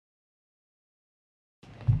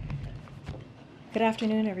Good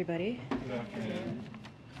afternoon, everybody. Good afternoon.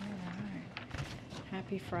 All right.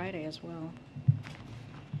 Happy Friday as well.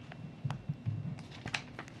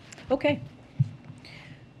 Okay.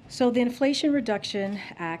 So the Inflation Reduction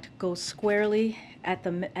Act goes squarely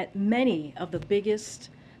at many of the biggest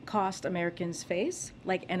costs Americans face,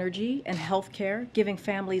 like energy and healthcare, giving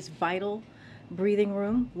families vital breathing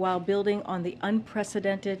room while building on the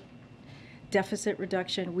unprecedented deficit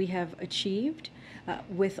reduction we have achieved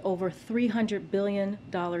with over $300 billion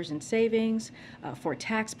in savings for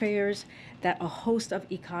taxpayers that a host of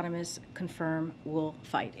economists confirm will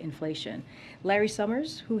fight inflation. Larry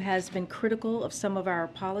Summers, who has been critical of some of our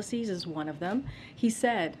policies, is one of them. He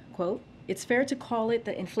said, quote, "It's fair to call it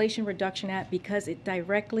the Inflation Reduction Act because it's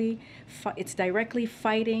directly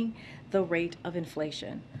fighting the rate of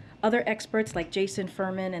inflation." Other experts like Jason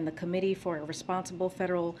Furman and the Committee for a Responsible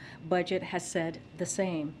Federal Budget has said the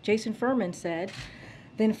same. Jason Furman said,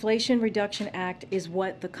 "The Inflation Reduction Act is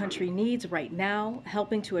what the country needs right now,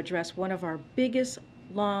 helping to address one of our biggest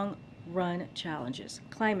long-run challenges,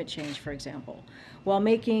 climate change, for example, while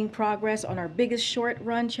making progress on our biggest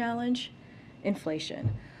short-run challenge,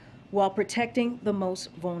 inflation, while protecting the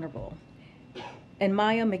most vulnerable." And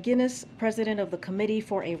Maya McGinnis, president of the Committee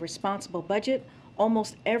for a Responsible Budget,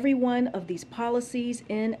 "Almost every one of these policies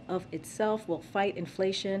in of itself will fight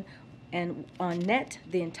inflation, and on net,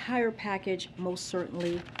 the entire package most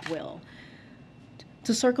certainly will."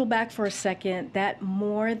 To circle back for a second, that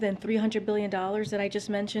more than $300 billion that I just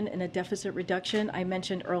mentioned in a deficit reduction I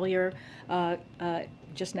mentioned earlier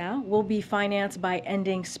just now will be financed by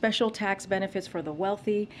ending special tax benefits for the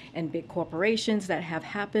wealthy and big corporations that have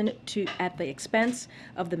happened at the expense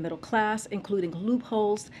of the middle class, including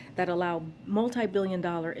loopholes that allow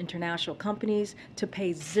multi-billion-dollar international companies to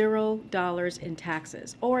pay $0 in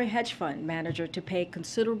taxes, or a hedge fund manager to pay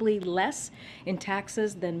considerably less in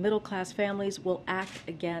taxes than middle-class families will act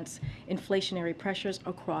against inflationary pressures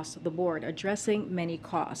across the board, addressing many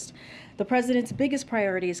costs. The president's biggest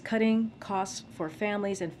priority is cutting costs for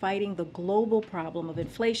families and fighting the global problem of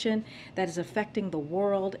inflation that is affecting the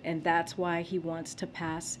world, and that's why he wants to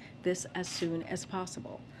pass this as soon as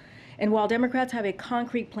possible. And while Democrats have a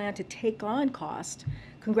concrete plan to take on cost,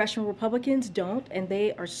 congressional Republicans don't, and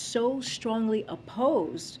they are so strongly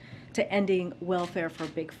opposed to ending welfare for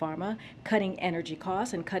big pharma, cutting energy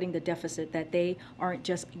costs, and cutting the deficit that they aren't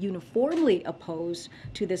just uniformly opposed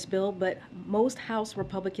to this bill, but most House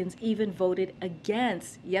Republicans even voted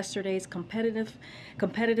against yesterday's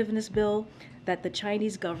competitiveness bill that the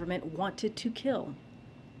Chinese government wanted to kill.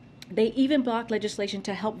 They even blocked legislation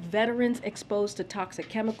to help veterans exposed to toxic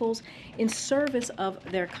chemicals in service of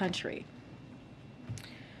their country.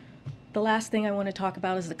 The last thing I want to talk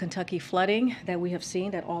about is the Kentucky flooding that we have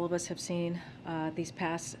seen, that all of us have seen these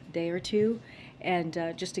past day or two. And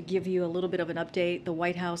just to give you a little bit of an update, the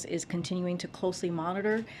White House is continuing to closely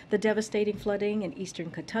monitor the devastating flooding in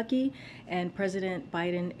eastern Kentucky, and President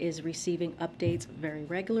Biden is receiving updates very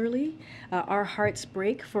regularly. Our hearts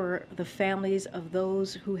break for the families of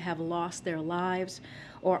those who have lost their lives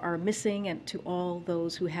or are missing, and to all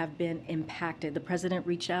those who have been impacted. The president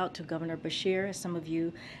reached out to Governor Beshear, as some of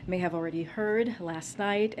you may have already heard, last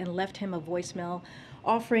night, and left him a voicemail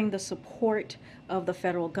offering the support of the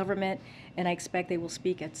federal government, and I expect they will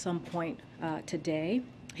speak at some point today.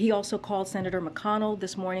 He also called Senator McConnell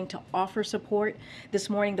this morning to offer support. This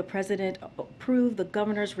morning, the president approved the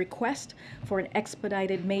governor's request for an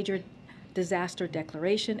expedited major disaster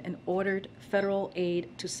declaration and ordered federal aid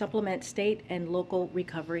to supplement state and local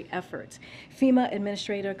recovery efforts. FEMA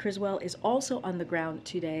Administrator Criswell is also on the ground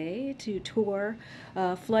today to tour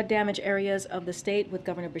flood damaged areas of the state with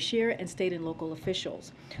Governor Beshear and state and local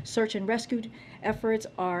officials. Search and rescue efforts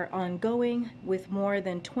are ongoing with more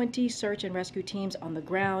than 20 search and rescue teams on the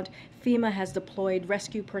ground. FEMA has deployed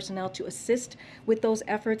rescue personnel to assist with those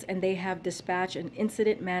efforts, and they have dispatched an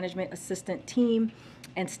incident management assistant team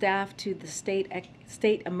and staff to the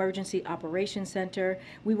State Emergency Operations Center.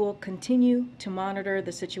 We will continue to monitor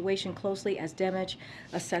the situation closely as damage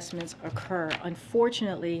assessments occur.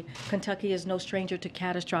 Unfortunately, Kentucky is no stranger to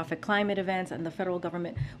catastrophic climate events, and the federal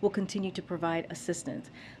government will continue to provide assistance.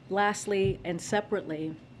 Lastly, and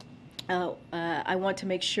separately, I want to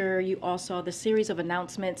make sure you all saw the series of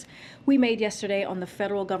announcements we made yesterday on the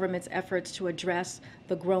federal government's efforts to address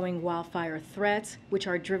the growing wildfire threats, which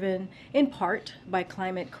are driven in part by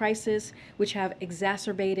climate crisis, which have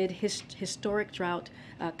exacerbated historic drought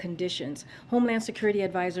conditions. Homeland Security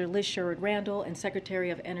Advisor Liz Sherwood-Randall and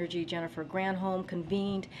Secretary of Energy Jennifer Granholm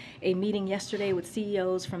convened a meeting yesterday with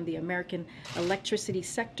CEOs from the American electricity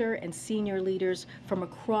sector and senior leaders from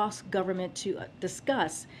across government to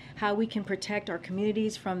discuss how we can protect our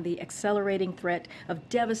communities from the accelerating threat of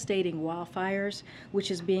devastating wildfires,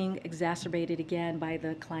 which is being exacerbated again by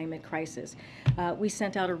the climate crisis. We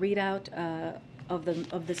sent out a readout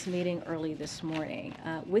of this meeting early this morning.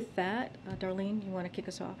 With that, Darlene, you want to kick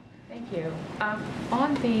us off? Thank you.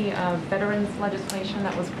 On the veterans legislation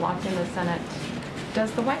that was blocked in the Senate,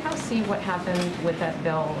 does the White House see what happened with that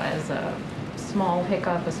bill as a small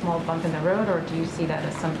hiccup, a small bump in the road, or do you see that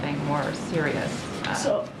as something more serious?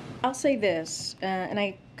 So I'll say this, and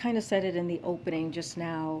I kind of said it in the opening just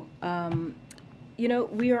now. You know,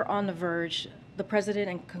 we are on the verge. The president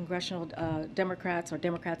and congressional Democrats, or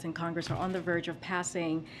Democrats in Congress, are on the verge of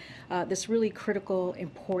passing this really critical,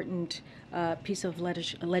 important piece of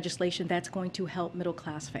legislation that's going to help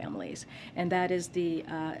middle-class families, and that is the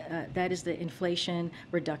Inflation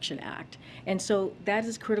Reduction Act. And so that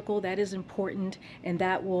is critical, that is important, and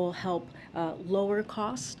that will help lower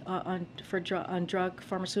costs on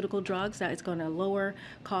pharmaceutical drugs. That is going to lower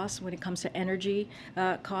costs when it comes to energy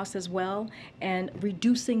costs as well, and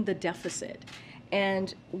reducing the deficit.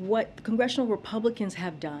 And what congressional Republicans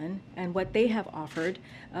have done and what they have offered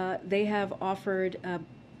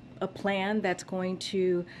a plan that's going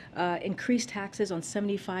to increase taxes on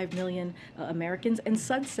 75 million Americans and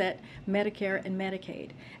sunset Medicare and Medicaid.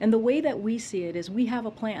 And the way that we see it is we have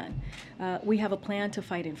a plan. We have a plan to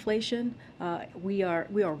fight inflation. We are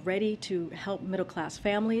ready to help middle-class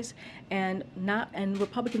families, and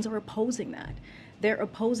Republicans are opposing that. They're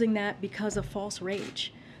opposing that because of false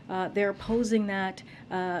rage. They're opposing that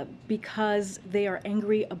because they are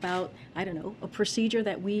angry about, I don't know, a procedure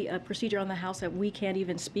on the House that we can't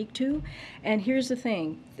even speak to. And here's the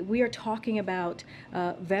thing: we are talking about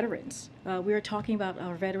veterans. We are talking about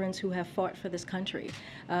our veterans who have fought for this country.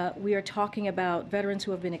 We are talking about veterans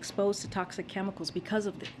who have been exposed to toxic chemicals because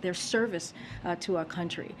of their service to our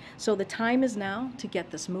country. So the time is now to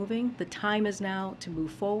get this moving. The time is now to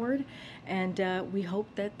move forward, and we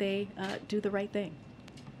hope that they do the right thing.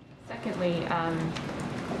 Secondly,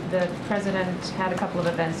 the president had a couple of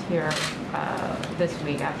events here this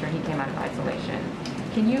week after he came out of isolation.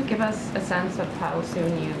 Can you give us a sense of how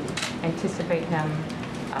soon you anticipate him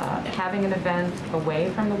having an event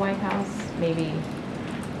away from the White House, maybe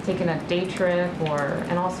taking a day trip,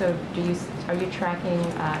 and also are you tracking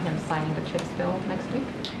him signing the CHIPS bill next week?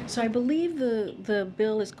 So I believe the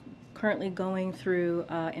bill is currently going through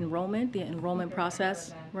enrollment, the enrollment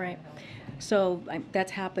process, right? So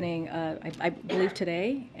that's happening, I believe,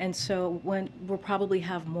 today, and so we'll probably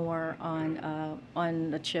have more on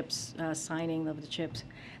the CHIPS signing of the CHIPS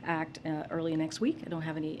Act early next week. I don't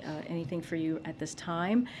have anything for you at this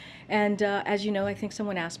time, and as you know, I think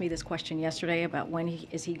someone asked me this question yesterday about when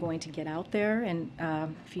is he going to get out there, and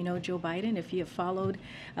if you know Joe Biden, if you have followed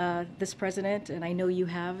this president, and I know you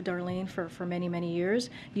have, Darlene, for many, many years,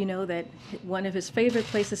 you know that one of his favorite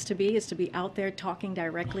places to be is to be out there talking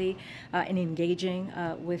directly and engaging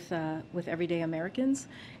with everyday Americans.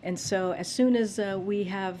 And so as soon as we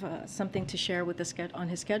have something to share with on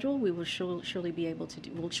his schedule, we will surely be able to do.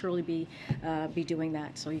 We'll surely be doing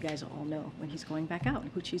that, so you guys all know when he's going back out,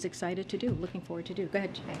 which he's excited to do, looking forward to do. Go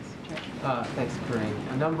ahead. Thanks. Thanks, Karine.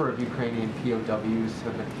 A number of Ukrainian POWs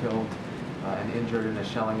have been killed and injured in a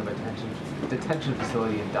shelling of a detention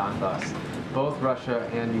facility in Donbass. Both Russia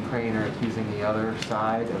and Ukraine are accusing the other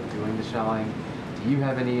side of doing the shelling. Do you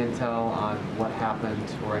have any intel on what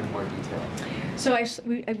happened or any more detail? So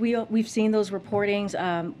we've seen those reportings.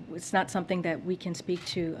 It's not something that we can speak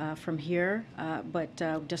to from here, but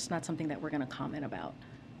just not something that we're going to comment about.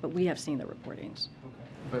 But we have seen the reportings. Okay.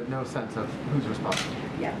 But no sense of who's responsible?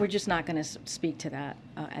 Yeah, we're just not going to speak to that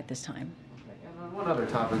at this time. Okay. And on one other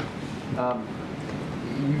topic,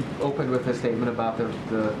 you opened with a statement about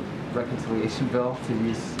the reconciliation bill, to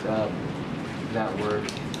use that word.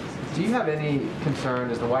 Do you have any concern,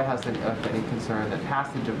 does the White House have any concern that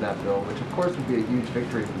passage of that bill, which of course would be a huge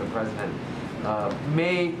victory for the president,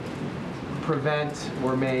 may prevent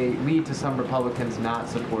or may lead to some Republicans not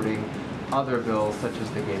supporting other bills, such as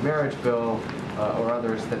the gay marriage bill or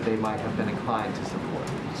others that they might have been inclined to support?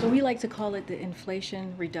 So we like to call it the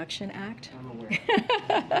Inflation Reduction Act. I'm aware.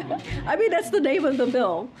 I mean, that's the name of the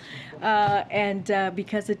bill.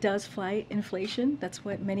 Because it does fight inflation, that's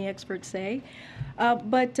what many experts say.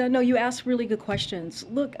 No, you asked really good questions.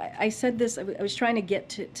 Look, I said this, I was trying to get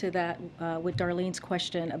to that with Darlene's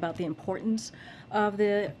question about the importance of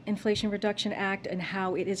the Inflation Reduction Act and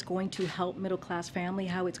how it is going to help middle-class family,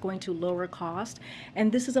 how it's going to lower cost.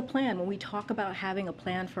 And this is a plan. When we talk about having a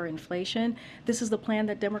plan for inflation, this is the plan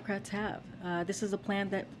that Democrats have. This is a plan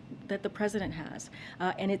that the president has.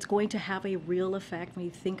 And it's going to have a real effect when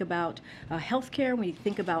you think about healthcare, when you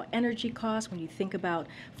think about energy costs, when you think about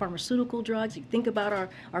pharmaceutical drugs, you think about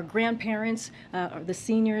our grandparents, the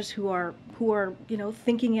seniors who are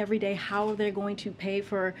thinking every day how they're going to pay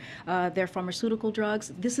for their pharmaceutical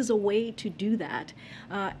drugs. This is a way to do that.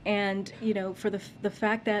 For the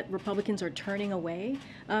fact that Republicans are turning away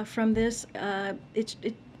from this,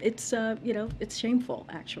 it's shameful,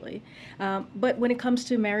 actually. But when it comes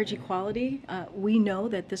to marriage equality, we know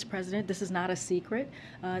that this president, this is not a secret,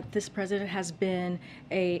 this president has been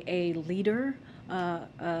a leader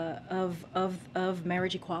of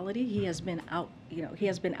marriage equality. He has been out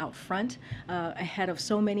front ahead of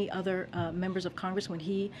so many other members of Congress when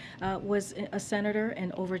he was a senator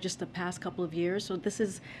and over just the past couple of years. So this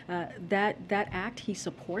is that act he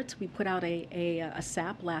supports. We put out a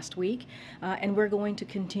SAP last week, and we're going to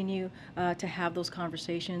continue to have those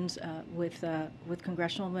conversations with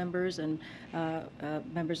congressional members and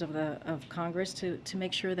members of Congress to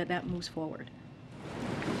make sure that moves forward.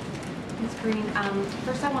 Ms. Karine,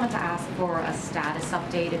 first I wanted to ask for a status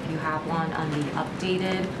update, if you have one, on the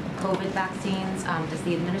updated COVID vaccines. Does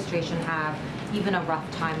the administration have even a rough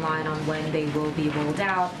timeline on when they will be rolled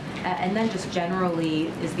out? And then just generally,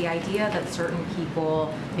 is the idea that certain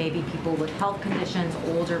people, maybe people with health conditions,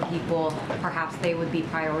 older people, perhaps they would be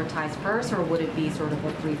prioritized first, or would it be sort of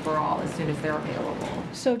a free-for-all as soon as they're available?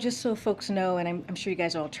 So just so folks know, and I'm sure you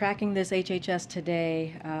guys are all tracking this, HHS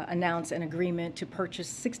today announced an agreement to purchase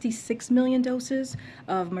 66 million doses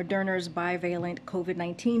of Moderna's bivalent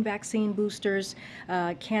COVID-19 vaccine boosters,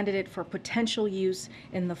 candidate for potential use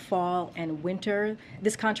in the fall and winter.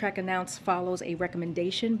 This contract announced follows a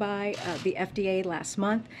recommendation by the FDA last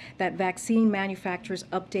month that vaccine manufacturers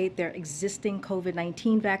update their existing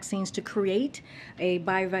COVID-19 vaccines to create a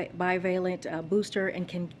bivalent booster and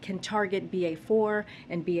can target BA4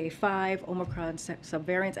 and BA5. Omicron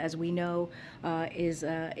subvariants, as we know, is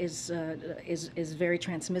very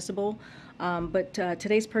transmissible. But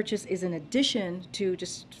today's purchase is in addition to,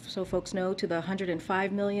 just so folks know, to the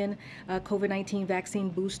 105 million COVID-19 vaccine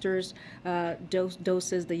boosters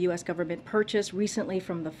doses the U.S. government purchased recently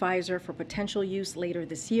from the Pfizer for potential use later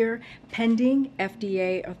this year, pending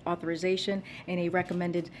FDA authorization and a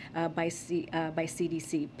recommended by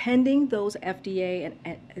CDC. Pending those FDA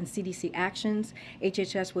and CDC actions,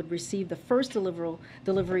 HHS would receive the first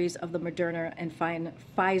deliveries of the Moderna and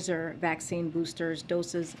Pfizer vaccine boosters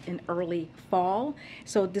doses in early fall.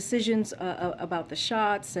 So decisions about the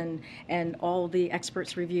shots and all the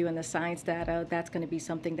experts review and the science data, that's going to be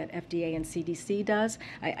something that FDA and CDC does.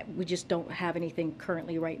 We just don't have anything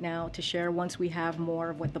currently right now to share. Once we have more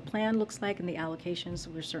of what the plan looks like and the allocations,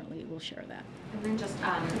 we certainly will share that. And then just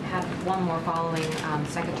have one more following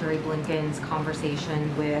Secretary Blinken's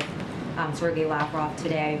conversation with Sergei Lavrov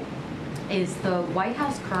today. Is the White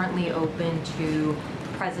House currently open to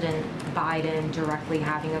President Biden directly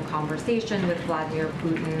having a conversation with Vladimir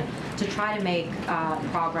Putin to try to make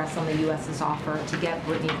progress on the U.S.'s offer to get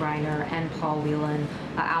Brittany Griner and Paul Whelan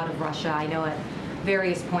out of Russia? I know at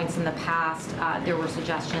various points in the past there were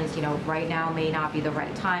suggestions, right now may not be the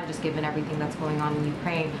right time, just given everything that's going on in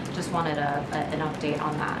Ukraine. Just wanted an update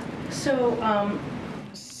on that. So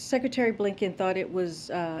Secretary Blinken thought it was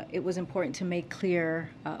important to make clear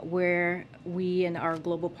where we and our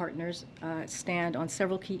global partners stand on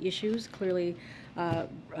several key issues. Clearly,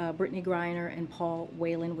 Brittany Griner and Paul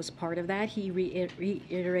Whelan was part of that. He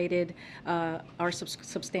reiterated our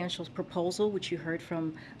substantial proposal, which you heard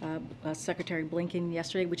from Secretary Blinken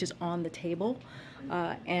yesterday, which is on the table.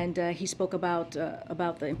 And he spoke about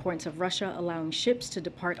the importance of Russia allowing ships to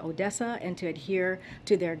depart Odessa and to adhere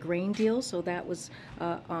to their grain deal. So that was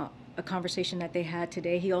a conversation that they had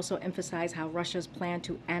today. He also emphasized how Russia's plan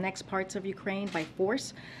to annex parts of Ukraine by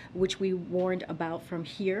force, which we warned about from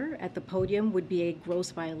here at the podium, would be a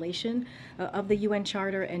gross violation of the UN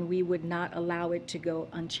Charter, and we would not allow it to go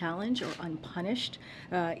unchallenged or unpunished.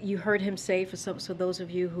 You heard him say, so those of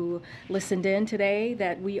you who listened in today,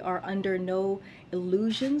 that we are under no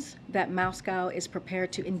illusions that Moscow is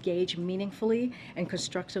prepared to engage meaningfully and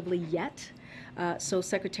constructively yet. So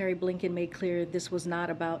Secretary Blinken made clear this was not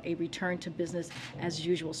about a return to business as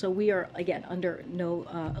usual. So we are, again, under no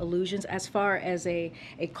illusions. As far as a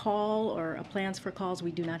call or a plans for calls,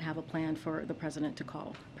 we do not have a plan for the president to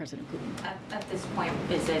call President Putin. At this point,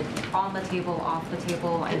 is it on the table, off the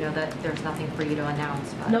table? I know that there's nothing for you to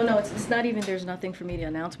announce, but. No, it's not even, there's nothing for me to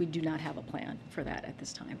announce. We do not have a plan for that at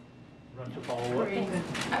this time. Run to follow up.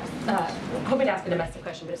 Hoping to ask a domestic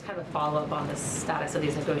question, but it's kind of a follow-up on the status of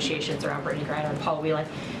these negotiations around Brittany Griner and Paul Whelan.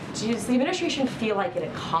 Does the administration feel like it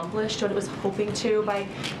accomplished what it was hoping to by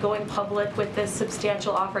going public with this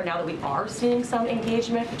substantial offer now that we are seeing some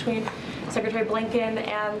engagement between Secretary Blinken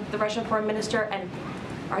and the Russian foreign minister? And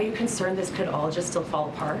are you concerned this could all just still fall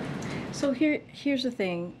apart? So here's the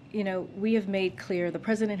thing, we have made clear, the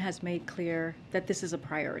president has made clear that this is a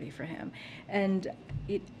priority for him. And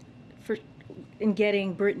in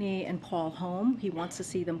getting Brittany and Paul home, he wants to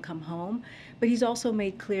see them come home. But he's also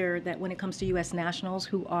made clear that when it comes to U.S. nationals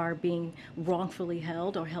who are being wrongfully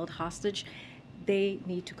held or held hostage, they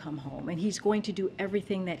need to come home. And he's going to do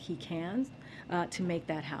everything that he can to make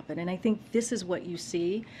that happen. And I think this is what you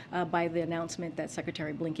see by the announcement that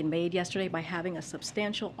Secretary Blinken made yesterday, by having a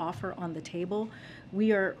substantial offer on the table.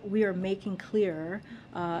 We are making clear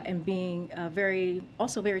and being very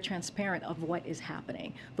transparent of what is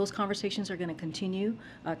happening. Those conversations are going to continue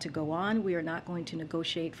to go on. We are not going to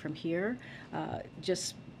negotiate from here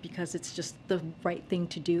just because it's just the right thing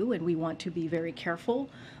to do, and we want to be very careful.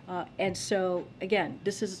 And so, again,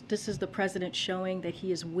 this is the president showing that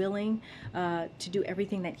he is willing to do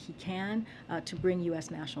everything that he can to bring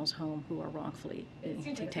U.S. nationals home who are wrongfully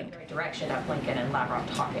detained. It's in the right direction of Blinken and Lavrov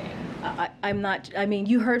talking. I'm not. I mean,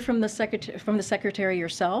 you heard from the secretary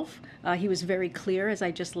yourself. He was very clear, as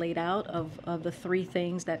I just laid out, of the three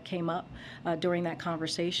things that came up during that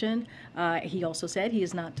conversation. He also said he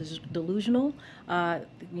is not delusional.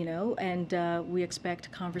 And we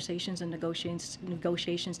expect conversations and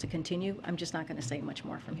negotiations to continue. I'm just not going to say much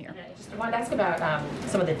more from here. I just wanted to ask about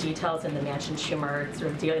some of the details in the Manchin-Schumer sort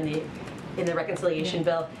of deal in the reconciliation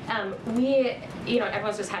bill.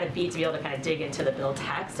 Everyone's just had a beat to be able to kind of dig into the bill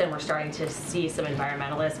text, and we're starting to see some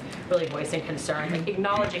environmentalists really voicing concern, like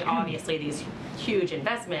acknowledging obviously these huge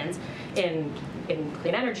investments in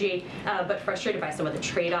clean energy, but frustrated by some of the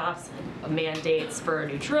trade-offs, mandates for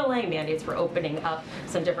new drilling, mandates for opening up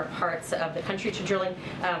some different parts of the country to drilling.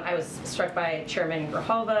 I was struck by Chairman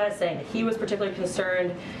Grijalva saying that he was particularly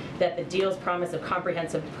concerned that the deal's promise of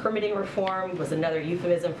comprehensive permitting reform was another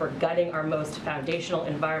euphemism for gutting our most foundational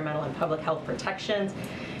environmental and public health protections.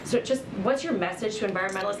 So just what's your message to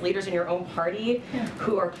environmentalist leaders in your own party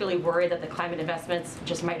who are clearly worried that the climate investments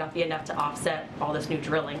just might not be enough to offset all this new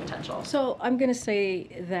drilling potential? So I'm going to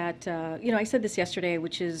say that, I said this yesterday,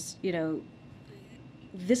 which is,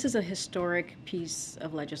 this is a historic piece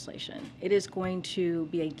of legislation. It is going to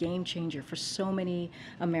be a game changer for so many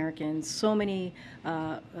Americans, so many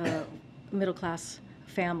middle-class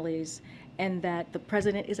families, and that the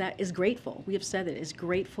president is grateful. We have said it, is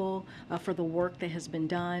grateful for the work that has been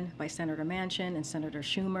done by Senator Manchin and Senator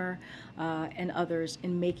Schumer and others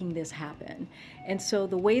in making this happen. And so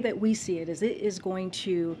the way that we see it is going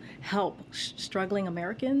to help struggling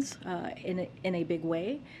Americans in a big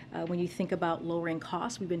way. When you think about lowering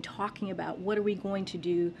costs, we've been talking about what are we going to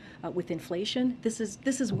do with inflation. This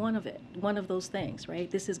is one of those things, right?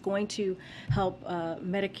 This is going to help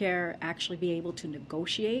Medicare actually be able to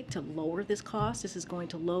negotiate to lower this cost. This is going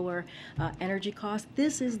to lower energy costs.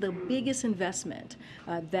 This is the biggest investment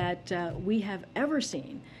that we have ever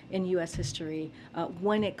seen in U.S. history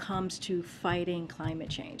when it comes to fighting climate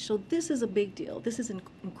change. So this is a big deal. This is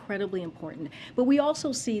incredibly important. But we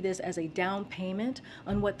also see this as a down payment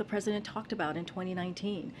on what the president talked about in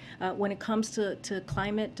 2019. When it comes to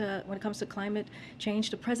climate change,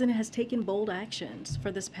 the president has taken bold actions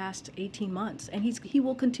for this past 18 months, and he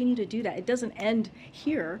will continue to do that. It doesn't end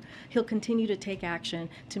here. He'll continue to take action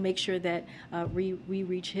to make sure that we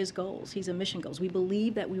reach his goals, his emission goals. We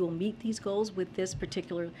believe that we will meet these goals with this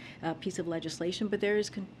particular piece of legislation, but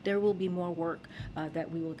there will be more work that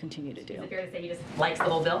we will continue to do. Is it fair to say he just likes the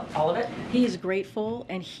whole bill, all of it? He is grateful,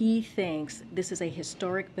 and he thinks this is a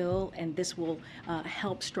historic bill, and this will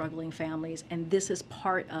help struggling families, and this is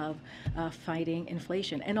part of fighting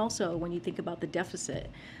inflation. And also, when you think about the deficit,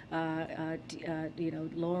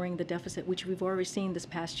 lowering the deficit, which we've already seen this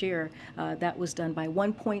past year, that was done by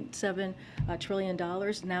 $1.7 trillion.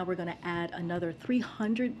 Now we're going to add another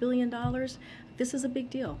 $300 billion this is a big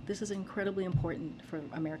deal. This is incredibly important for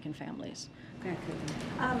American families. Okay.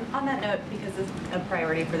 On that note, because it's a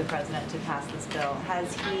priority for the president to pass this bill,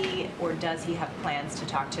 has he or does he have plans to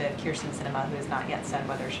talk to Kirsten Sinema, who has not yet said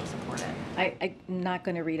whether she'll support it? I'm not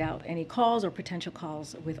going to read out any calls or potential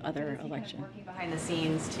calls with other Is he election. kind of working behind the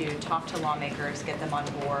scenes to talk to lawmakers, get them on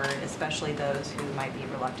board, especially those who might be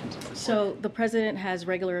reluctant to support So it? the president has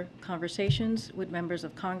regular conversations with members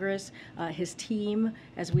of Congress. His team,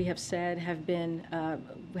 as we have said, have been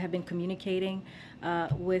communicating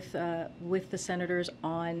with the senators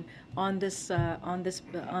on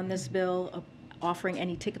this bill, offering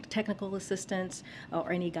any technical assistance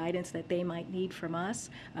or any guidance that they might need from us.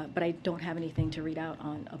 But I don't have anything to read out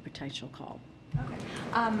on a potential call. Okay.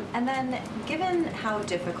 And then, given how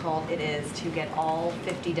difficult it is to get all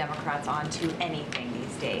 50 Democrats onto anything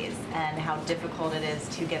these days, and how difficult it is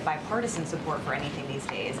to get bipartisan support for anything these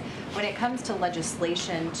days, when it comes to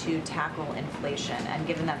legislation to tackle inflation, and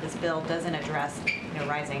given that this bill doesn't address,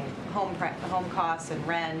 rising home costs and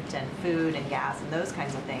rent and food and gas and those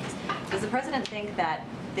kinds of things, does the president think that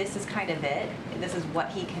this is kind of it? This is what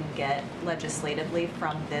he can get legislatively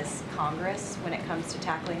from this Congress when it comes to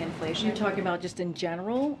tackling inflation? You're talking about just in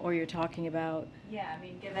general, or you're talking about? Yeah, I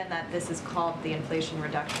mean, given that this is called the Inflation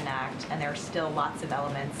Reduction Act, and there are still lots of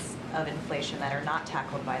elements of inflation that are not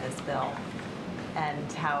tackled by this bill,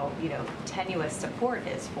 and how, tenuous support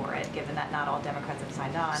is for it, given that not all Democrats have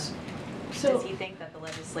signed on. So- Does he think that the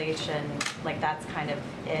legislation, that's kind of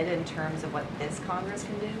it in terms of what this Congress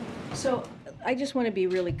can do? So I just want to be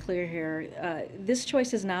really clear here. This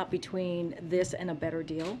choice is not between this and a better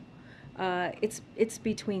deal. It's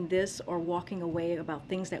between this or walking away about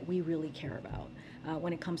things that we really care about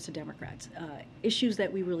when it comes to Democrats. Issues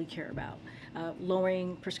that we really care about.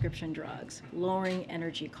 Lowering prescription drugs, lowering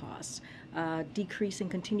energy costs,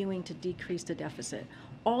 continuing to decrease the deficit.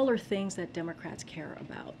 All are things that Democrats care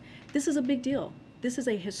about. This is a big deal. This is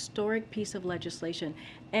a historic piece of legislation.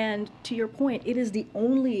 And to your point, it is the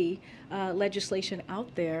only legislation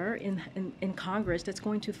out there in Congress that's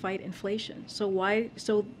going to fight inflation. So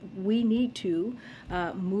we need to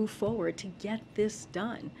move forward to get this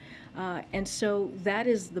done. And so that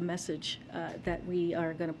is the message that we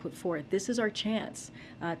are going to put forth. This is our chance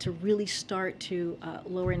to really start to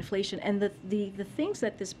lower inflation. And the things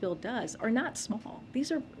that this bill does are not small.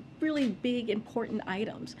 These are really big, important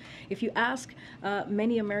items. If you ask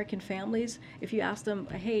many American families, if you ask them,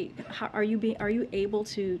 hey, are you able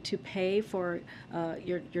to pay for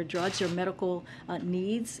your drugs, your medical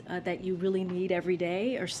needs that you really need every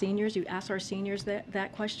day, or seniors, you ask our seniors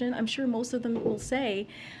that question, I'm sure most of them will say,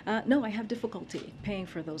 no, I have difficulty paying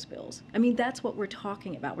for those bills. I mean, that's what we're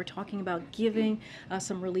talking about. We're talking about giving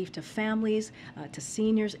some relief to families, to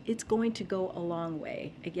seniors. It's going to go a long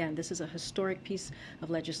way. Again, this is a historic piece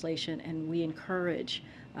of legislation, and we encourage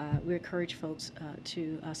folks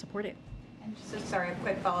to support it. And just a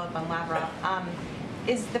quick follow-up on Lavrov.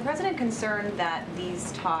 Is the president concerned that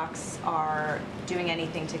these talks are doing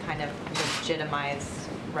anything to kind of legitimize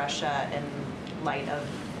Russia in light of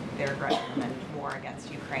their aggression and war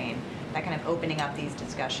against Ukraine? That kind of opening up these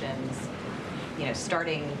discussions,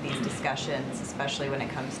 starting these discussions, especially when it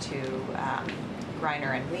comes to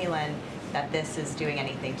Griner and Whelan, that this is doing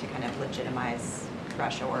anything to kind of legitimize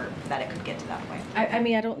Russia, or that it could get to that point? I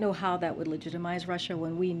mean, I don't know how that would legitimize Russia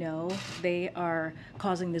when we know they are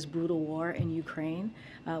causing this brutal war in Ukraine,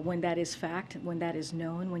 when that is fact, when that is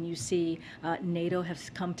known, when you see NATO has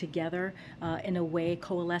come together in a way,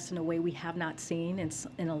 coalesce in a way we have not seen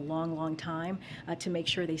in a long, long time to make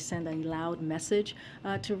sure they send a loud message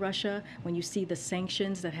to Russia, when you see the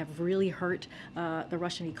sanctions that have really hurt the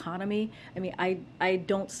Russian economy. I mean, I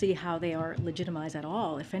don't see how they are legitimized at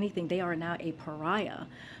all. If anything, they are now a pariah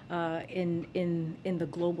in the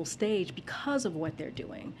global stage because of what they're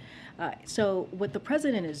doing. So what the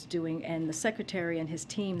president is doing, and the secretary and his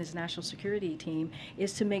team, his national security team,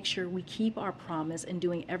 is to make sure we keep our promise and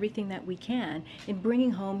doing everything that we can in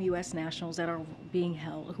bringing home U.S. nationals that are being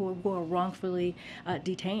held, who are wrongfully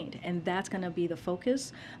detained, and that's going to be the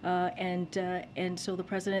focus. And so the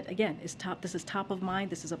president, again, this is top of mind.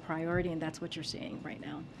 This is a priority, and that's what you're seeing right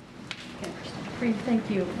now. Karine, thank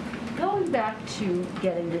you. Going back to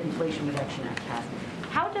getting the Inflation Reduction Act passed,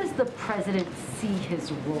 how does the president see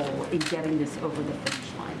his role in getting this over the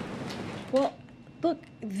finish line? Well, look,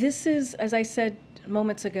 this is, as I said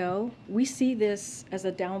moments ago, we see this as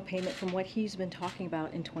a down payment from what he's been talking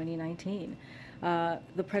about in 2019.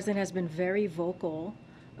 The president has been very vocal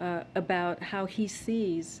about how he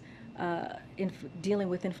sees dealing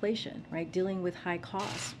with inflation, right? Dealing with high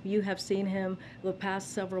costs. You have seen him the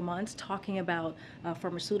past several months talking about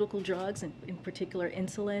pharmaceutical drugs, and in particular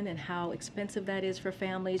insulin, and how expensive that is for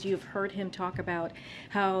families. You've heard him talk about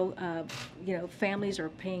how families are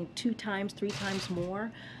paying 2 times, 3 times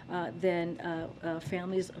more than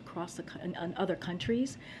families across in other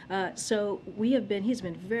countries. So he's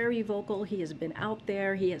been very vocal. He has been out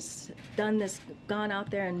there. He has done this, gone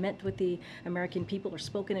out there and met with the American people, or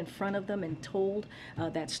spoken in front of them and told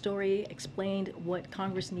that story, explained what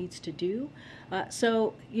Congress needs to do.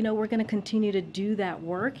 So we're going to continue to do that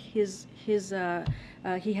work. He has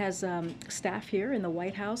staff here in the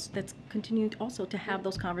White House that's continued also to have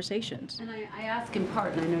those conversations. And I ask in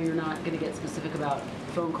part, and I know you're not going to get specific about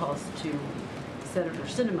phone calls to Senator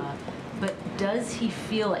Sinema, but does he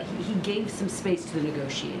feel like he gave some space to the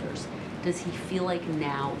negotiators? Does he feel like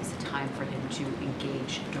now is the time for him to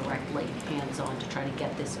engage directly, hands-on, to try to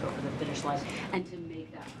get this over the finish line and to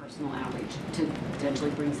make that personal outreach to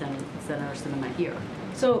potentially bring Senator Sinema here?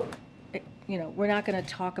 So, we're not going to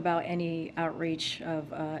talk about any outreach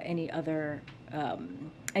of any other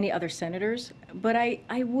senators, but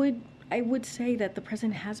I would say that the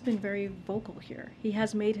president has been very vocal here. He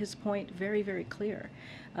has made his point very, very clear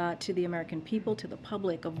to the American people, to the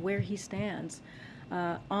public, of where he stands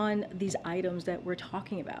on these items that we're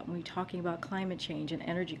talking about. When we're talking about climate change and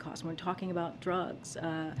energy costs, when we're talking about drugs,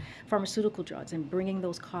 pharmaceutical drugs, and bringing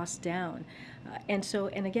those costs down. And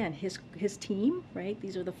again, his team, right?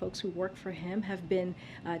 These are the folks who work for him, have been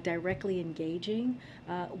directly engaging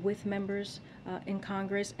with members in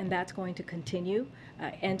Congress, and that's going to continue.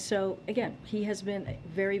 And so, again, he has been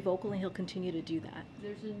very vocal, and he'll continue to do that.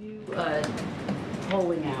 There's a new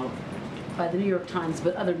polling out by the New York Times,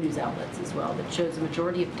 but other news outlets as well, that shows a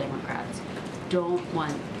majority of Democrats don't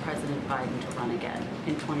want President Biden to run again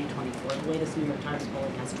in 2024. The latest New York Times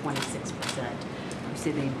polling has 26% who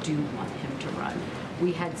say they do want him to run.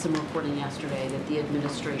 We had some reporting yesterday that the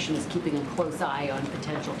administration is keeping a close eye on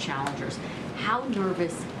potential challengers. How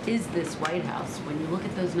nervous is this White House when you look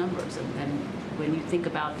at those numbers and when you think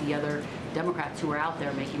about the other Democrats who are out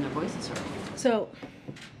there making their voices heard? So,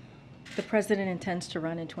 the president intends to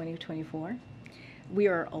run in 2024. We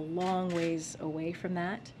are a long ways away from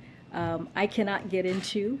that. I cannot get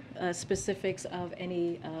into specifics of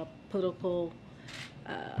any political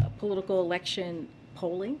election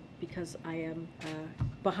polling because I am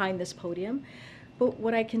behind this podium. But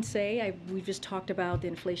what I can say, we've just talked about the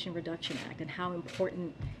Inflation Reduction Act and how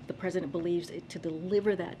important the president believes to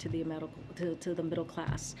deliver that to the middle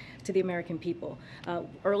class, to the American people.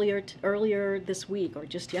 Earlier this week, or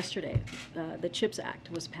just yesterday, the CHIPS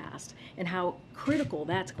Act was passed, and how critical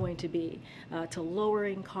that's going to be to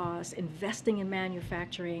lowering costs, investing in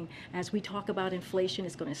manufacturing. As we talk about inflation,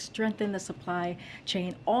 it's going to strengthen the supply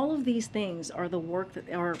chain. All of these things are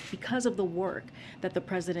because of the work that the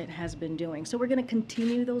president has been doing. So we're going to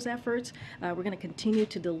continue those efforts. We're going to continue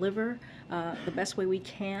to deliver the best way we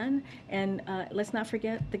can, and let's not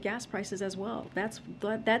forget the gas prices as well. That's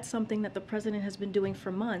something that the president has been doing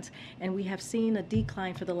for months, and we have seen a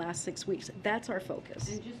decline for the last 6 weeks. That's our focus.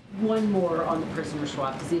 And just one more on the prisoner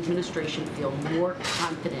swap. Does the administration feel more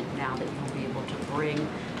confident now that you'll be able to bring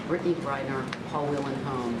Brittany Griner, Paul Whelan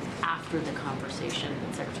home after the conversation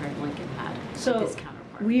that Secretary Blinken had with his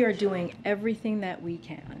counterpart? We are doing everything that we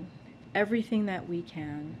can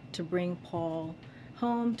to bring Paul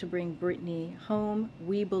home, to bring Brittany home.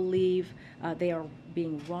 We believe they are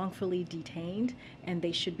being wrongfully detained, and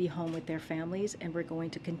they should be home with their families, and we're going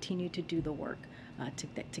to continue to do the work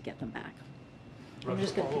to get them back. I'm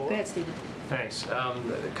just going to go ahead, Stephen. Thanks.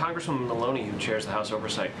 Congresswoman Maloney, who chairs the House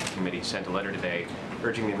Oversight Committee, sent a letter today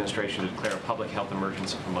urging the administration to declare a public health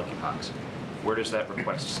emergency for monkeypox. Where does that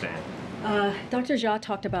request stand? Dr. Jha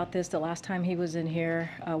talked about this the last time he was in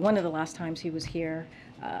here, one of the last times he was here.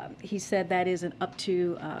 He said that is up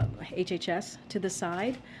to HHS to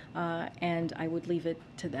decide, and I would leave it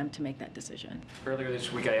to them to make that decision. Earlier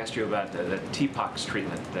this week I asked you about the TPOXX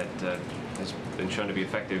treatment that has been shown to be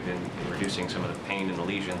effective in reducing some of the pain and the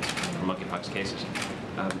lesions from monkeypox cases.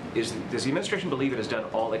 Does the administration believe it has done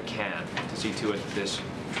all it can to see to it that this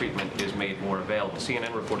treatment is made more available?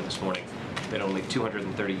 CNN reported this morning that only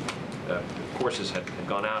 230 courses had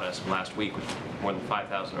gone out as of last week with more than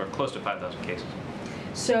 5,000 or close to 5,000 cases.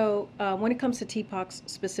 So when it comes to TPOXX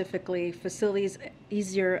specifically, facilities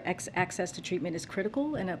access to treatment is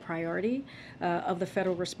critical and a priority of the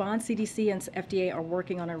federal response. CDC and FDA are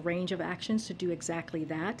working on a range of actions to do exactly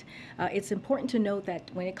that. It's important to note that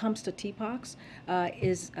when it comes to TPOXX,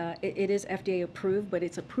 it is FDA approved, but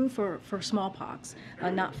it's approved for smallpox,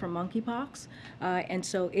 not for monkeypox. And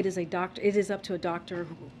so it is up to a doctor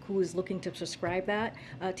who is looking to prescribe that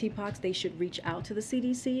TPOXX. They should reach out to the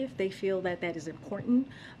CDC if they feel that that is important,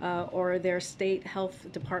 or their state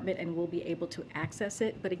health department, and will be able to access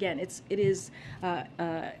it. But again, it is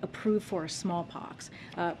approved for smallpox.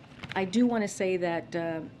 I do want to say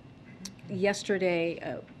that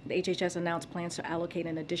yesterday, the HHS announced plans to allocate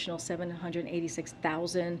an additional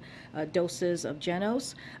 786,000 doses of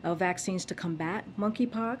Genos vaccines to combat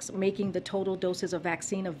monkeypox, making the total doses of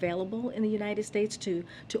vaccine available in the United States to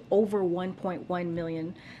over 1.1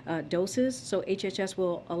 million doses. So HHS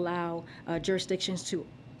will allow jurisdictions to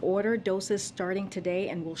order doses starting today,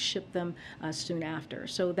 and we'll ship them soon after.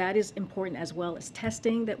 So that is important, as well as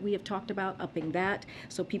testing that we have talked about, upping that,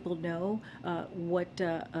 so people know what,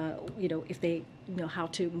 if they know how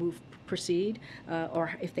to proceed,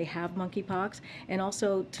 or if they have monkeypox, and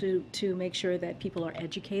also to make sure that people are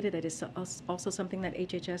educated. That is also something that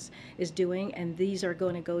HHS is doing, and these are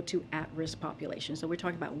going to go to at-risk populations. So we're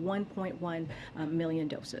talking about 1.1 million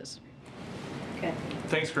doses. Okay.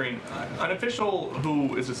 Thanks, Karine. An official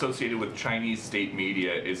who is associated with Chinese state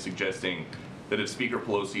media is suggesting that if Speaker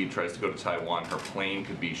Pelosi tries to go to Taiwan, her plane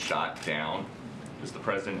could be shot down. Does the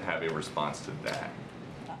president have a response to that?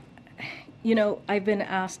 You know, I've been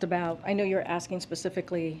asked about, I know you're asking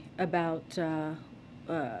specifically about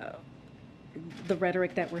the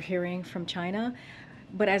rhetoric that we're hearing from China,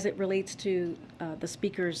 but as it relates to the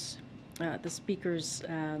speaker's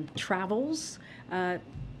travels,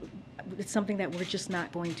 it's something that we're just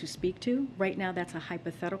not going to speak to right now. That's a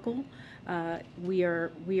hypothetical. We're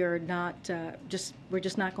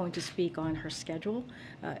just not going to speak on her schedule.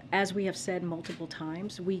 As we have said multiple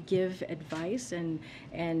times, we give advice and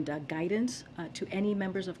guidance to any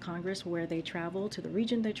members of Congress where they travel, to the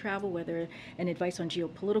region they travel, whether an advice on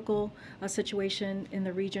geopolitical situation in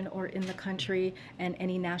the region or in the country, and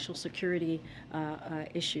any national security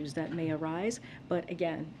issues that may arise. But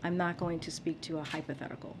again, I'm not going to speak to a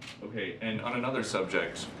hypothetical. Okay, and on another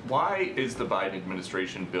subject, why is the Biden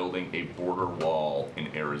administration building a border wall in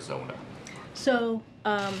Arizona? So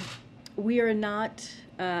we are not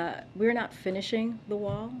finishing the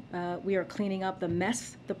wall. We are cleaning up the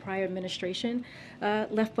mess the prior administration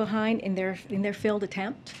left behind in their failed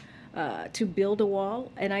attempt to build a wall.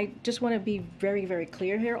 And I just want to be very, very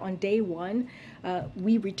clear here. On day one,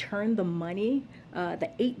 we returned the money, the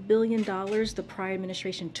 $8 billion the prior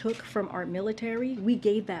administration took from our military. We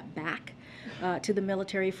gave that back to the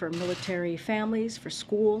military, for military families, for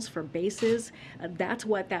schools, for bases. That's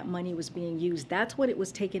what that money was being used. That's what it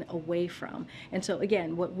was taken away from. And so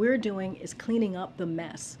again, what we're doing is cleaning up the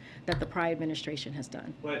mess that the prior administration has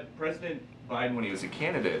done. But President Biden, when he was a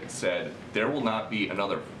candidate, said there will not be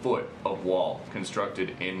another foot of wall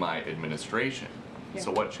constructed in my administration. Yeah.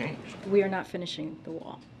 So what changed? We are not finishing the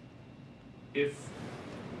wall. If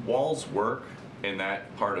walls work in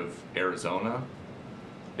that part of Arizona,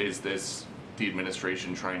 is this the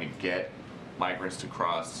administration trying to get migrants to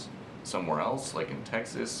cross somewhere else, like in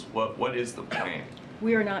Texas? What is the plan?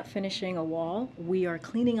 We are not finishing a wall. We are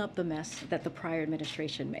cleaning up the mess that the prior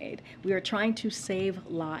administration made. We are trying to save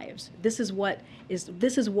lives. This is what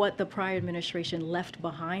the prior administration left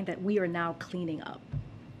behind that we are now cleaning up.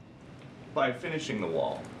 By finishing the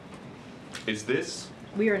wall, is this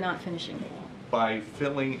We are not finishing the wall. by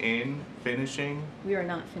filling in, finishing? We are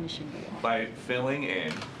not finishing the wall. By filling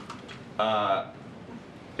in,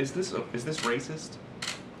 is this racist?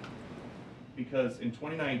 Because in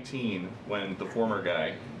 2019, when the former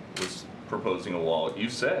guy was proposing a wall, you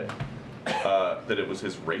said that it was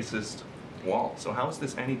his racist wall. So how is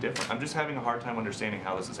this any different? I'm just having a hard time understanding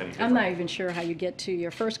how this is any different. I'm not even sure how you get to your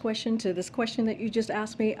first question to this question that you just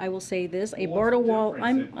asked me. I will say this: a What's border the wall.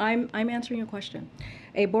 difference? I'm answering your question.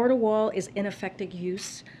 A border wall is ineffective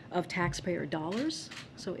use of taxpayer dollars.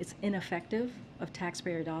 So it's ineffective of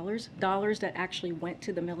taxpayer dollars that actually went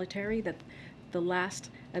to the military, that the last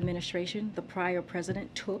administration, the prior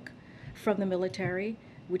president, took from the military,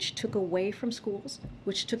 which took away from schools,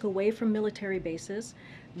 which took away from military bases.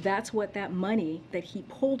 That's what that money that he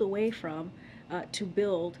pulled away from to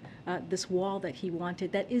build this wall that he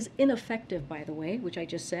wanted that is ineffective, by the way, which I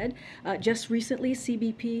just said. Just recently,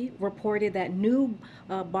 CBP reported that new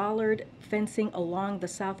bollard fencing along the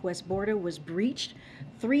southwest border was breached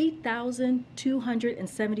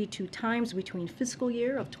 3,272 times between fiscal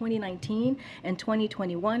year of 2019 and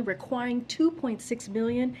 2021, requiring $2.6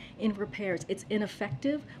 million in repairs. It's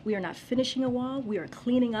ineffective. We are not finishing a wall. We are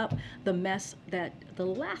cleaning up the mess that the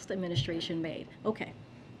last administration made. Okay.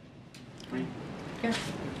 Yes.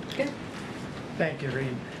 Good. Thank you,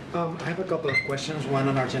 Karine. I have a couple of questions, one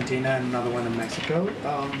on Argentina and another one on Mexico.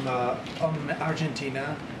 On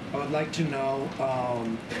Argentina, I would like to know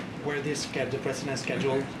where the president's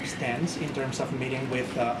schedule stands in terms of meeting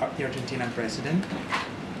with the Argentinian president.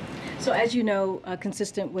 So as you know,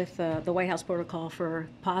 consistent with the White House protocol for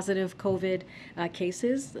positive COVID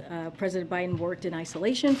cases, President Biden worked in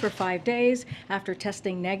isolation for 5 days after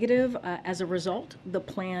testing negative. As a result, the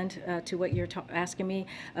planned, to what you're asking me,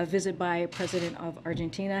 a visit by President of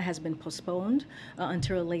Argentina has been postponed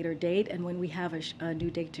until a later date. And when we have a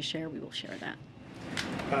new date to share, we will share that.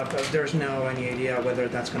 But there's no any idea whether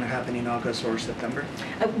that's going to happen in August or September?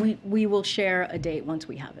 We will share a date once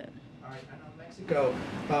we have it. All right, and on Mexico,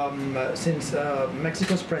 since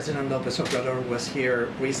Mexico's President López Obrador was here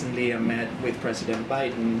recently and met with President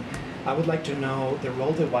Biden, I would like to know the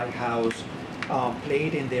role the White House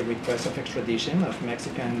played in the request of extradition of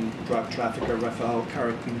Mexican drug trafficker Rafael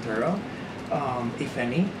Carpintero, if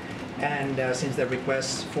any. And since the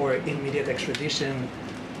request for immediate extradition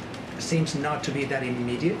seems not to be that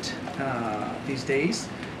immediate these days,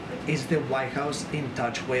 is the White House in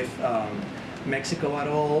touch with Mexico at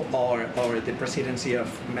all, or the presidency of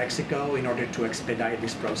Mexico in order to expedite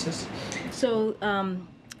this process? So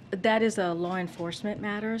that is a law enforcement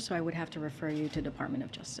matter, so I would have to refer you to Department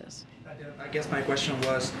of Justice. I guess my question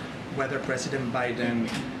was whether President Biden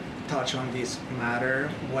touched on this matter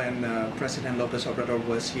when President López Obrador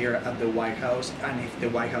was here at the White House, and if the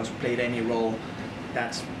White House played any role,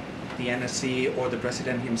 that's the NSC or the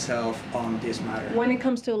president himself on this matter. When it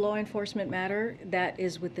comes to a law enforcement matter, that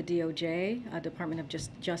is with the DOJ, Department of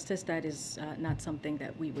Justice. That is not something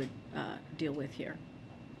that we would deal with here.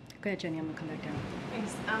 Go ahead, Jenny, I'm gonna come back down.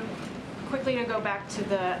 Thanks. Quickly to go back to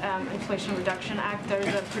the Inflation Reduction Act, there's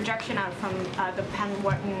a projection out from the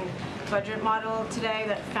Penn-Wharton budget model today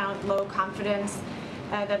that found low confidence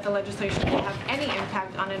that the legislation will have any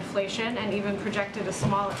impact on inflation, and even projected a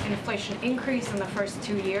small inflation increase in the first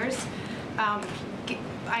 2 years.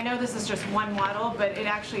 I know this is just one model, but it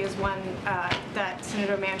actually is one that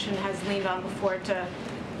Senator Manchin has leaned on before to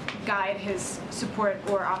guide his support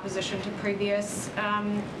or opposition to previous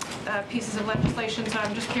pieces of legislation. So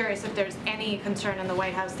I'm just curious if there's any concern in the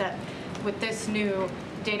White House that with this new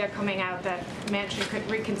data coming out that Manchin could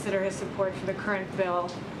reconsider his support for the current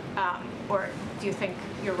bill, or do you think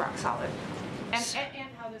you're rock solid? And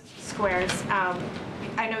how this squares.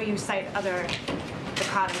 I know you cite other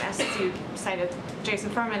economists. You cited Jason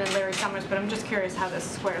Furman and Larry Summers, but I'm just curious how this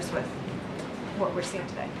squares with what we're seeing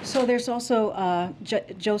today. So there's also,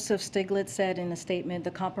 Joseph Stiglitz said in a statement, the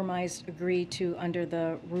compromise agreed to under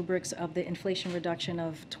the rubrics of the Inflation Reduction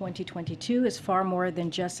of 2022 is far more than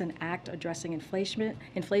just an act addressing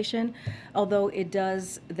inflation, although it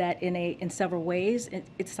does that in several ways.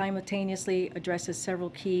 It simultaneously addresses several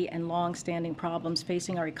key and long-standing problems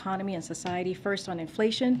facing our economy and society. First, on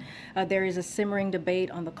inflation, there is a simmering debate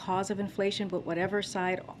on the cause of inflation, but whatever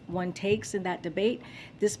side one takes in that debate,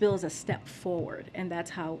 this bill is a step forward. And that's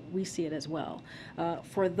how we see it as well.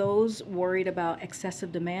 For those worried about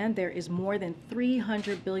excessive demand, there is more than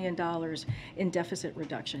 $300 billion in deficit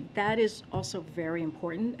reduction. That is also very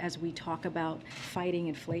important as we talk about fighting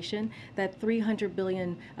inflation. That $300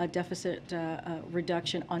 billion deficit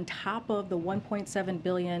reduction on top of the $1.7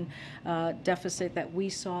 billion deficit that we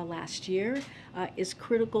saw last year is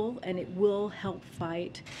critical, and it will help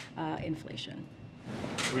fight inflation.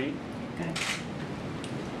 Reed? Okay.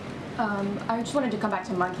 I just wanted to come back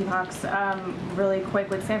to monkeypox really quick.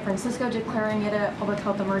 With San Francisco declaring it a public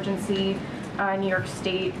health emergency, New York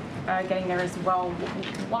State getting there as well.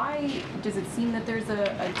 Why does it seem that there's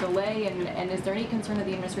a delay, and is there any concern that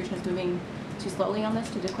the administration is moving too slowly on this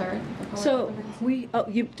to declare it a public health emergency?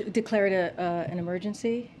 You declared an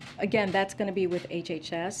emergency. Again, that's going to be with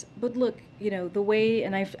HHS. But look, the way,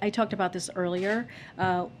 and I talked about this earlier,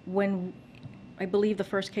 when I believe the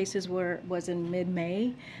first cases was in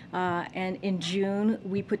mid-May, and in June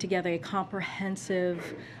we put together a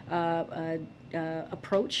comprehensive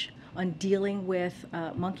approach dealing with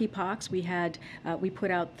monkeypox. We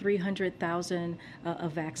put out 300,000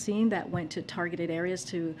 of vaccine that went to targeted areas,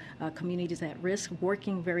 to communities at risk,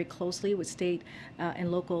 working very closely with state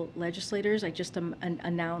and local legislators. I just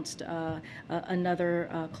announced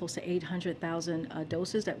another close to 800,000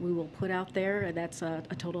 doses that we will put out there. That's a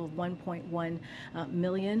total of 1.1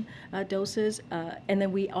 million doses. And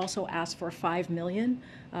then we also asked for 5 million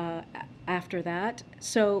after that.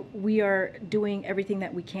 So we are doing everything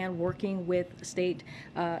that we can, working with state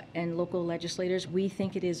and local legislators. We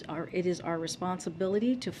think it is our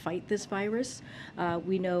responsibility to fight this virus.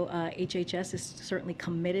 We know HHS is certainly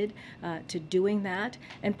committed to doing that.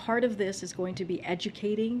 And part of this is going to be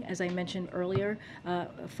educating, as I mentioned earlier,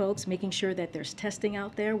 folks, making sure that there's testing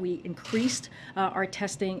out there. We increased our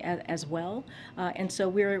testing as well. And so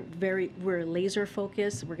we're laser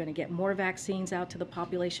focused. We're going to get more vaccines out to the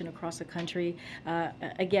population across the country.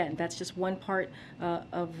 Again, that's just one part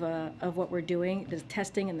of what we're doing, the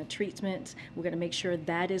testing and the treatments. We're going to make sure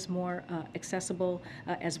that is more accessible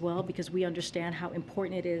as well, because we understand how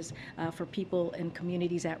important it is for people in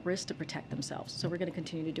communities at risk to protect themselves. So we're going to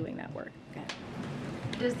continue doing that work. Okay.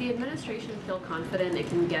 Does the administration feel confident it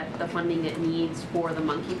can get the funding it needs for the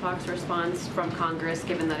monkeypox response from Congress,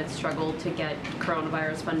 given that it's struggled to get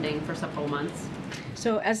coronavirus funding for several months?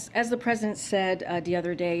 So as the president said the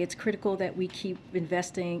other day, it's critical that we keep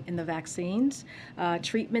investing in the vaccines,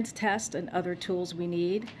 treatments, tests, and other tools we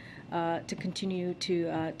need to continue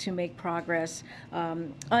to make progress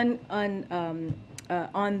on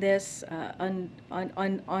this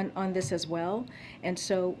as well. And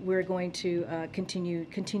so we're going to continue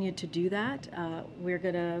to do that. We're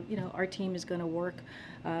gonna, our team is going to work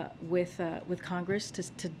with Congress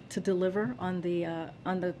to deliver on the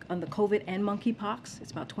COVID and monkeypox.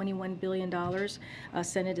 It's about $21 billion.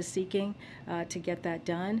 Senate is seeking to get that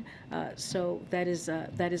done. So that is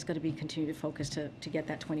going to be continued focus to get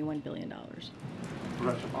that $21 billion.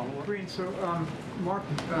 Karine, so Mark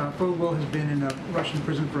Fogel has been in a Russian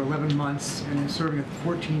prison for 11 months and is serving a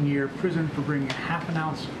 14-year prison for bringing half an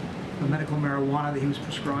ounce of medical marijuana that he was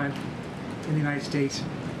prescribed in the United States.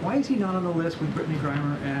 Why is he not on the list with Brittany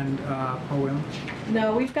Griner and Paul Whelan?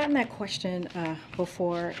 No, we've gotten that question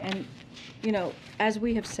before, and as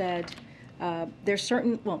we have said, there's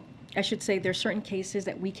certain cases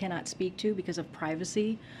that we cannot speak to because of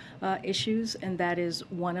privacy issues, and that is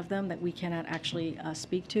one of them that we cannot actually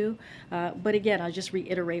speak to. But again, I'll just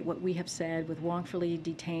reiterate what we have said with wrongfully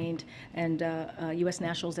detained and U.S.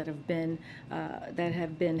 nationals that have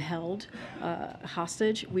been held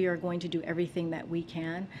hostage. We are going to do everything that we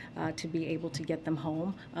can to be able to get them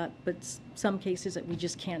home. But some cases that we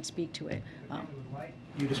just can't speak to it.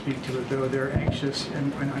 You to speak to it, though. They're anxious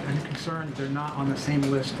and concerned they're not on the same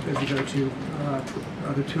list as the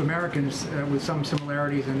other two Americans with some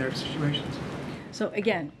similarities in their situations. So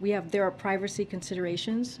again, there are privacy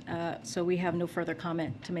considerations, so we have no further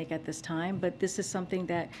comment to make at this time, but this is something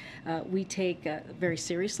that we take very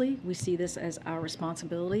seriously. We see this as our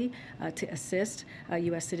responsibility to assist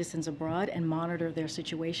U.S. citizens abroad and monitor their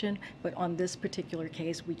situation, but on this particular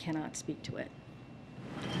case, we cannot speak to it.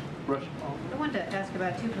 I wanted to ask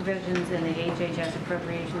about two provisions in the HHS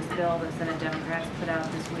appropriations bill that Senate Democrats put out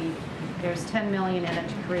this week. There's $10 million in it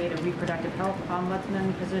to create a reproductive health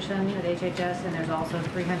ombudsman position at HHS, and there's also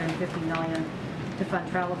 $350 million to fund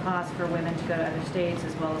travel costs for women to go to other states,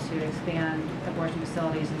 as well as to expand abortion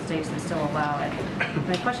facilities in states that still allow it.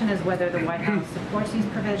 My question is whether the White House supports these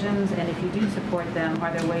provisions, and if you do support them,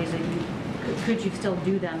 are there ways that could you still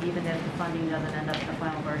do them even if the funding doesn't end up in the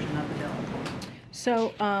final version of the bill?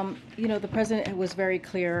 So, the president was very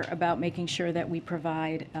clear about making sure that we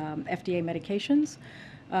provide FDA medications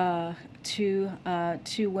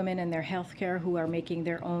to women and their health care who are making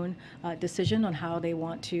their own decision on how they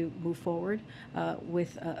want to move forward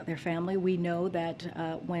with their family. We know that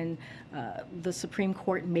when the Supreme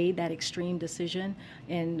Court made that extreme decision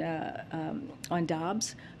on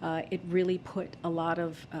Dobbs, it really put a lot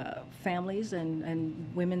of families and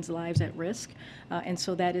women's lives at risk. And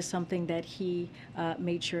so that is something that he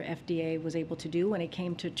made sure FDA was able to do. When it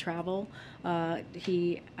came to travel,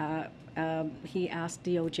 he asked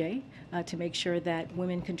DOJ to make sure that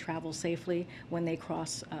women can travel safely when they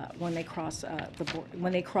cross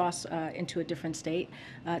into a different state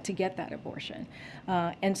to get that abortion.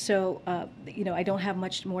 And so, I don't have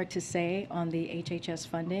much more to say on the HHS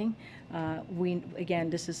funding. Again,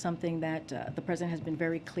 this is something that the president has been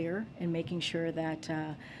very clear in making sure that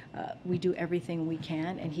we do everything we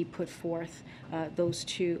can, and he put forth those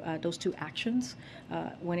two actions.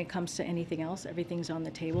 When it comes to anything else, everything's on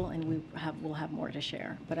the table, and we'll have more to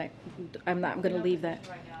share. But I'm going to leave that.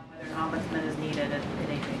 Right now, whether an ombudsman is needed at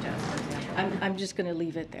HHS, for example. I'm just going to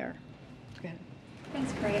leave it there. Go ahead.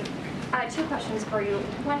 Thanks, Karine. Two questions for you.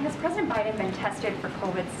 One, has President Biden been tested for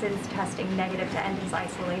COVID since testing negative to end his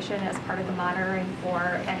isolation as part of the monitoring for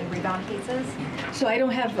any rebound cases? So I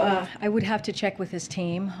don't have, I would have to check with his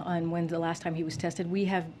team on when the last time he was tested. We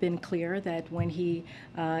have been clear that when he,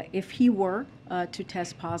 if he were to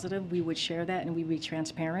test positive, we would share that and we'd be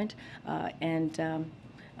transparent.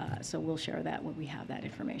 So we'll share that when we have that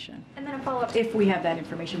information. And then a follow-up. If we have that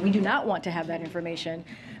information. We do not want to have that information,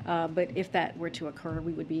 but if that were to occur,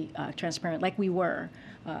 we would be transparent, like we were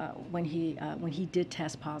when he did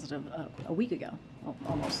test positive a week ago,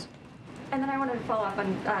 almost. And then I wanted to follow up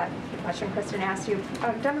on the question Kristen asked you.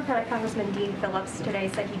 Democratic Congressman Dean Phillips today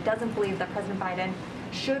said he doesn't believe that President Biden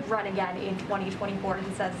should run again in 2024.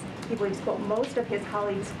 He says he believes, quote, most of his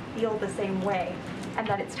colleagues feel the same way, and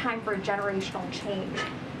that it's time for a generational change.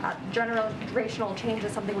 Generational change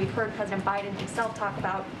is something we've heard President Biden himself talk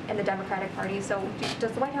about in the Democratic Party. So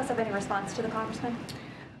does the White House have any response to the congressman?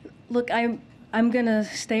 Look, I'm going to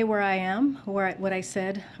stay where I am, what I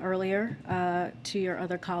said earlier to your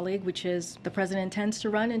other colleague, which is the president intends to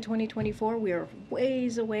run in 2024. We are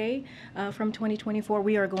ways away from 2024.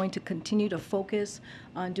 We are going to continue to focus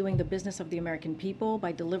on doing the business of the American people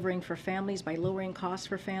by delivering for families, by lowering costs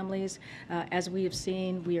for families. As we have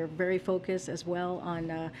seen, we are very focused as well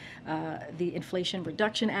on the Inflation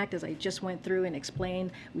Reduction Act, as I just went through and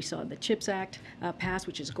explained. We saw the CHIPS Act pass,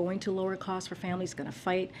 which is going to lower costs for families, going to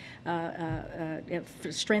fight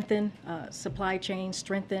strengthen supply chain,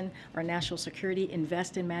 strengthen our national security,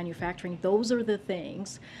 invest in manufacturing. Those are the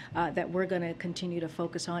things that we're going to continue to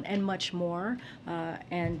focus on, and much more.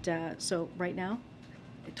 So right now,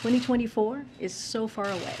 2024 is so far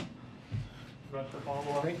away.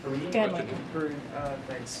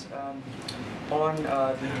 Thanks. On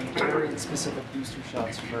the variant-specific booster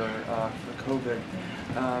shots for COVID,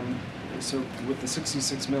 so with the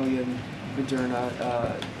 66 million Moderna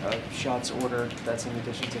shots ordered, that's in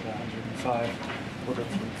addition to the 105 ordered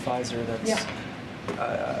from Pfizer. That's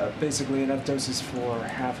basically enough doses for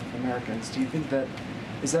half of Americans. Do you think that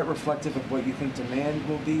is that reflective of what you think demand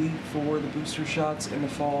will be for the booster shots in the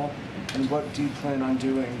fall? And what do you plan on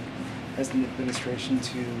doing as the administration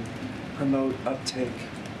to promote uptake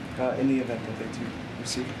in the event that they do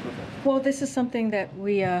receive approval? Well, this is something that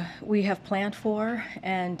we have planned for,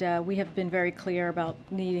 and we have been very clear about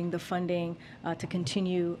needing the funding to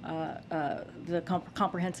continue the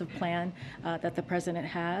comprehensive plan that the president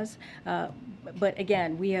has. But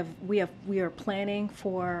again, we are planning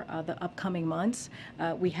for the upcoming months.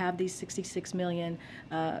 We have these 66 million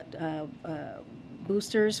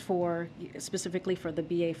boosters specifically for the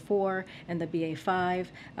BA4 and the BA5.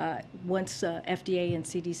 Once FDA and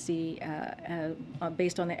CDC,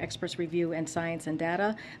 based on the experts' review and science and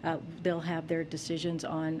data, they'll have their decisions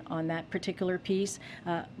on that particular piece.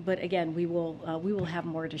 But again, we will have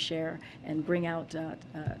more to share and bring out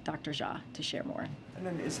Dr. Jha to share more. And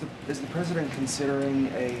then is the president considering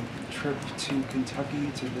a trip to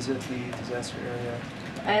Kentucky to visit the disaster area?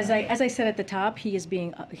 As I said at the top, he's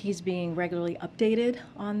being regularly updated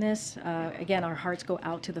on this. Again, our hearts go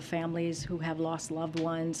out to the families who have lost loved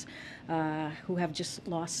ones, who have just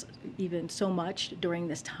lost even so much during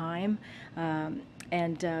this time.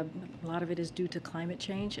 And a lot of it is due to climate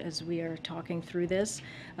change. As we are talking through this,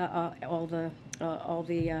 all the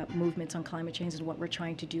movements on climate change is what we're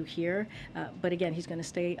trying to do here. But again, he's going to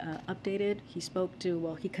stay updated. He spoke to,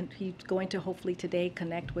 well, he's going to hopefully today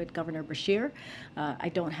connect with Governor Beshear. We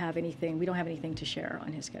don't have anything to share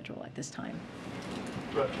on his schedule at this time.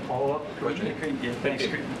 Follow-up question? Yeah, thanks,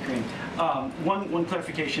 Karine. One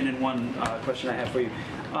clarification and one question I have for you.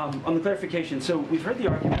 On the clarification, so we've heard the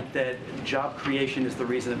argument that job creation is the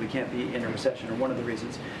reason that we can't be in a recession, or one of the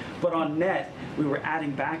reasons. But on net, we were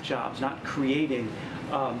adding back jobs, not creating,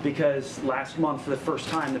 because last month, for the first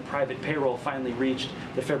time, the private payroll finally reached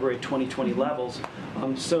the February 2020 levels.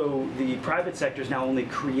 So the private sector has now only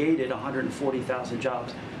created 140,000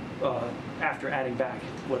 jobs after adding back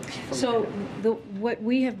what from So what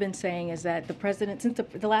we have been saying is that the president, since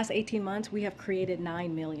the last 18 months, we have created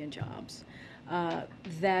 9 million jobs.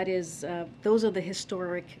 That is, those are the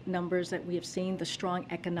historic numbers that we have seen, the strong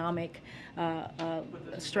economic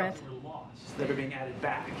strength. That are being added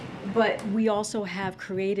back. But we also have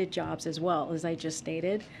created jobs as well, as I just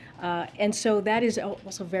stated. And so that is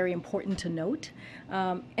also very important to note.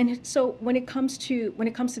 And so when it comes to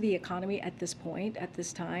the economy at this point, at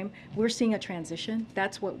this time, we're seeing a transition.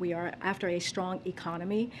 That's what we are after a strong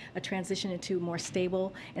economy, a transition into more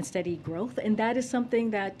stable and steady growth. And that is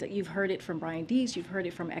something that you've heard it from Brian Brian Dees, you've heard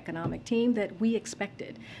it from economic team, that we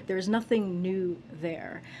expected. There's nothing new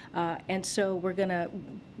there. And so we're going to,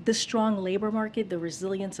 the strong labor market, the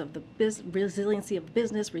resilience of the resiliency of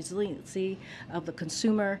business, resiliency of the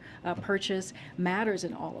consumer purchase matters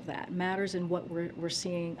in all of that, matters in what we're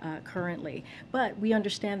seeing currently. But we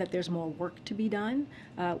understand that there's more work to be done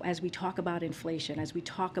as we talk about inflation, as we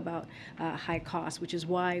talk about high costs, which is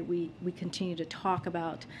why we continue to talk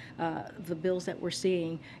about the bills that we're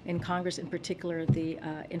seeing in Congress, in particular the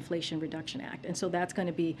Inflation Reduction Act. And so that's going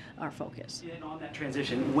to be our focus. And on that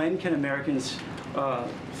transition, when can Americans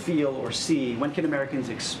feel or see, when can Americans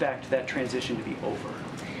expect that transition to be over?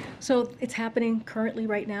 So it's happening currently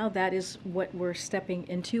right now. That is what we're stepping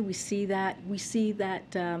into. We see that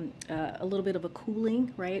a little bit of a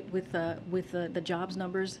cooling, right, with the jobs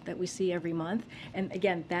numbers that we see every month. And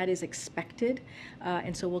again, that is expected,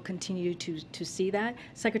 and so we'll continue to see that.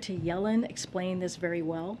 Secretary Yellen explained this very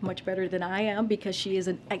well, much better than I am, because she is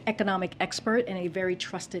an economic expert and a very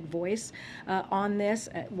trusted voice on this.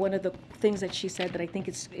 One of the things that she said that I think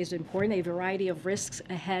is important: a variety of risks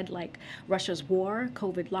ahead, like Russia's war,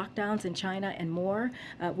 COVID lockdowns in China, and more.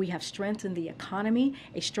 We have strength in the economy,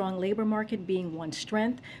 a strong labor market being one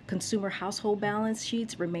strength. Consumer household balance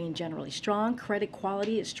sheets remain generally strong. Credit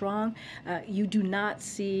quality is strong. You do not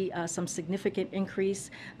see some significant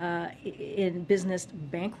increase in business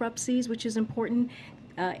bankruptcies, which is important.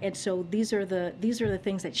 And so these are the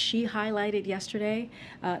things that she highlighted yesterday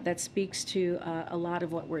that speaks to a lot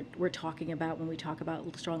of what we're talking about when we talk about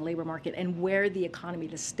strong labor market and where the economy,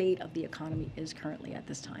 the state of the economy is currently at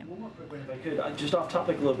this time. One more quick one, if I could, just off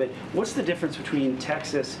topic a little bit. What's the difference between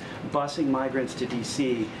Texas busing migrants to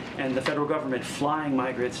D.C. and the federal government flying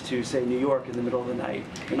migrants to, say, New York in the middle of the night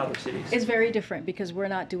in other cities? It's very different because we're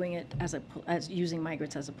not doing it as using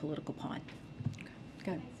migrants as a political pawn.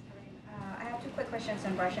 Go ahead. I have two quick questions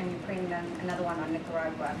on Russia and Ukraine and another one on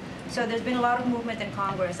Nicaragua. So there's been a lot of movement in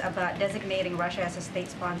Congress about designating Russia as a state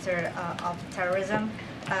sponsor of terrorism.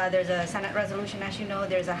 There's a Senate resolution, as you know.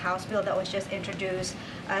 There's a House bill that was just introduced.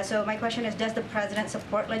 So my question is, does the president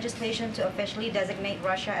support legislation to officially designate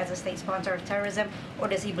Russia as a state sponsor of terrorism, or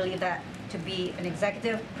does he believe that to be an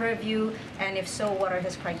executive purview? And if so, what are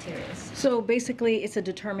his criteria? So basically, it's a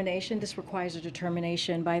determination. This requires a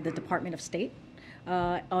determination by the Department of State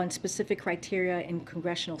on specific criteria in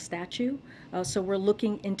congressional statute. So we're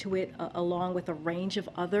looking into it along with a range of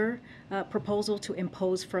other proposals to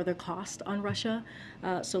impose further cost on Russia.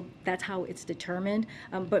 So that's how it's determined.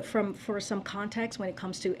 But for some context, when it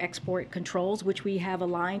comes to export controls, which we have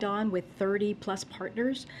aligned on with 30 plus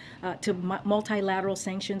partners, to multilateral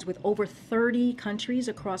sanctions with over 30 countries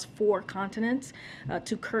across 4 continents,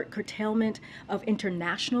 to curtailment of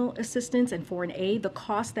international assistance and foreign aid, the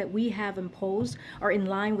costs that we have imposed are in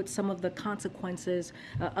line with some of the consequences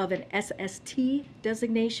of an SST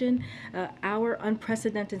designation. Our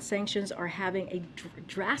unprecedented sanctions are having a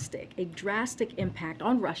drastic impact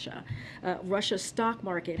on Russia. Russia's stock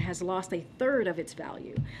market has lost 1/3 of its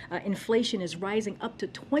value. Inflation is rising up to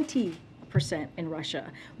 20% in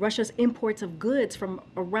Russia. Russia's imports of goods from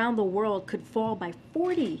around the world could fall by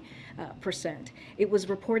 40%. It was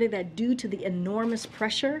reported that due to the enormous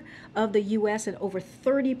pressure of the U.S. and over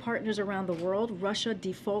 30 partners around the world, Russia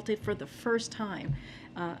defaulted for the first time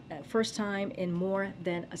in more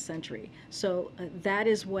than a century. So that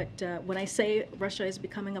is what, when I say Russia is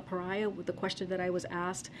becoming a pariah, with the question that I was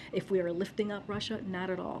asked, if we are lifting up Russia, not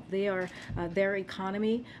at all. They are, their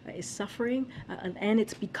economy is suffering, and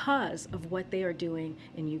it's because of what they are doing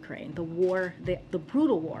in Ukraine, the war, the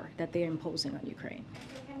brutal war that they are imposing on Ukraine.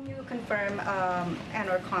 Can you confirm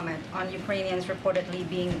and/or comment on Ukrainians reportedly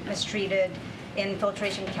being mistreated in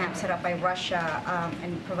filtration camps set up by Russia,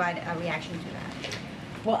 and provide a reaction to that?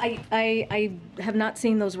 Well, I have not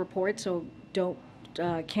seen those reports, so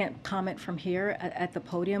can't comment from here at the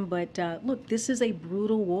podium. But look, this is a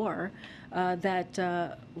brutal war that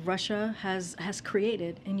Russia has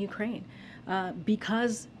created in Ukraine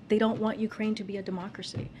because they don't want Ukraine to be a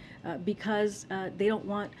democracy, because they don't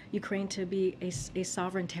want Ukraine to be a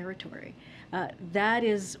sovereign territory. That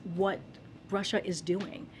is what Russia is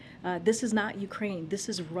doing. This is not Ukraine. This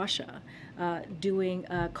is Russia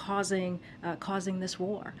causing this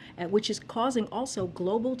war, which is causing also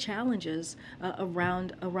global challenges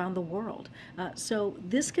around the world. So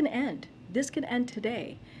this can end. This can end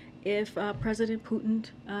today if President Putin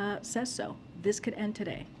says so. This could end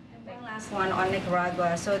today. One last one on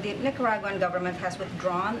Nicaragua. So the Nicaraguan government has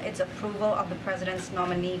withdrawn its approval of the president's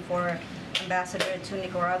nominee for ambassador to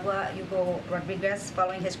Nicaragua, Hugo Rodriguez,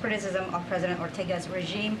 following his criticism of President Ortega's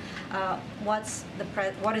regime. What is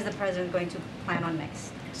the president going to plan on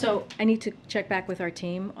next? So I need to check back with our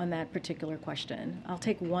team on that particular question. I'll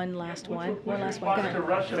take one last one. One last one. Go ahead. On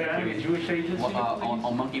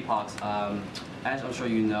monkeypox, as I'm sure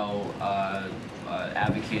you know,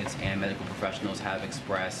 advocates and medical professionals have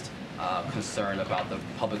expressed concern about the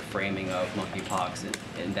public framing of monkeypox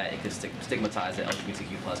and that it could stigmatize the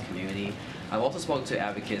LGBTQ+ community. I've also spoken to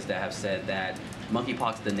advocates that have said that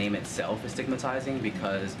monkeypox, the name itself, is stigmatizing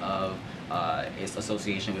because of its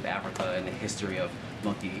association with Africa and the history of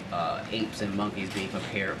apes and monkeys being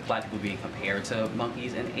compared, black people being compared to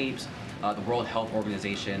monkeys and apes. The World Health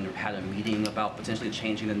Organization had a meeting about potentially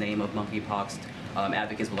changing the name of monkeypox.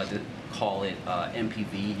 Advocates would like to call it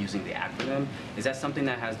MPV using the acronym. Is that something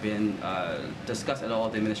that has been discussed at all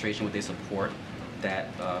at the administration? Would they support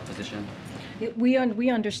that position? We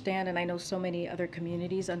understand, and I know so many other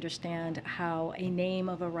communities understand how a name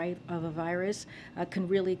of a virus can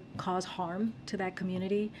really cause harm to that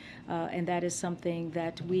community, and that is something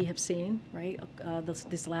that we have seen, right,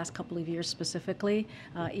 this last couple of years specifically,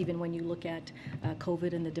 even when you look at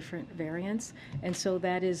COVID and the different variants. And so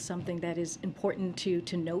that is something that is important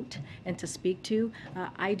to note and to speak to.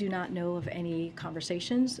 I do not know of any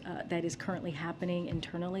conversations that is currently happening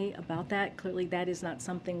internally about that. Clearly, that is not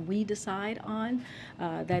something we decide on.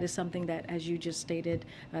 That is something that, as you just stated,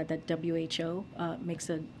 that WHO makes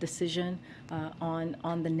a decision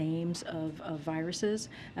on the names of viruses.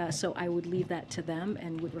 So I would leave that to them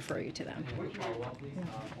and would refer you to them.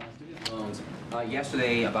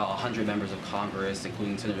 Yesterday, about 100 members of Congress,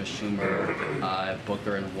 including Senator Schumer,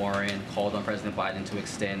 Booker, and Warren, called on President Biden to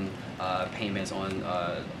extend payments on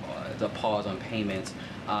the pause on payments.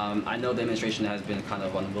 I know the administration has been kind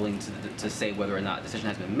of unwilling to say whether or not a decision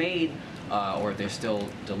has been made or if they're still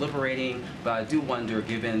deliberating, but I do wonder,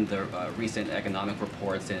 given the recent economic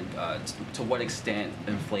reports, and to what extent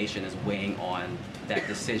inflation is weighing on that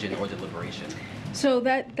decision or deliberation. So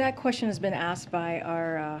that question has been asked by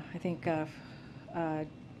our, I think,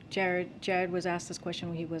 Jared was asked this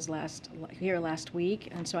when he was here last week,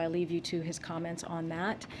 and so I leave you to his comments on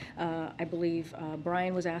that. I believe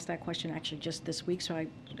Brian was asked that question actually just this week, so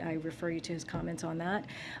I refer you to his comments on that.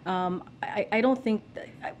 I don't think,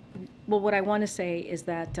 well, what I want to say is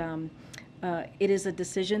that it is a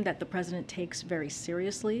decision that the president takes very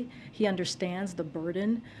seriously. He understands the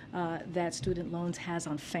burden that student loans has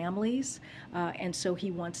on families, and so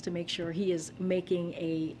he wants to make sure he is making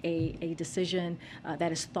a decision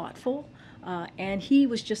that is thoughtful. And he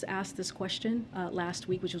was just asked this question last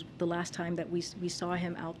week, which was the last time that we saw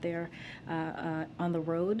him out there on the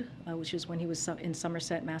road, which is when he was in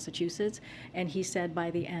Somerset, Massachusetts, and he said by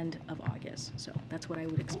the end of August. So that's what I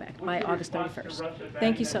would expect, by August 31st.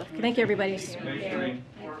 Thank you, everybody. Thanks, Karine.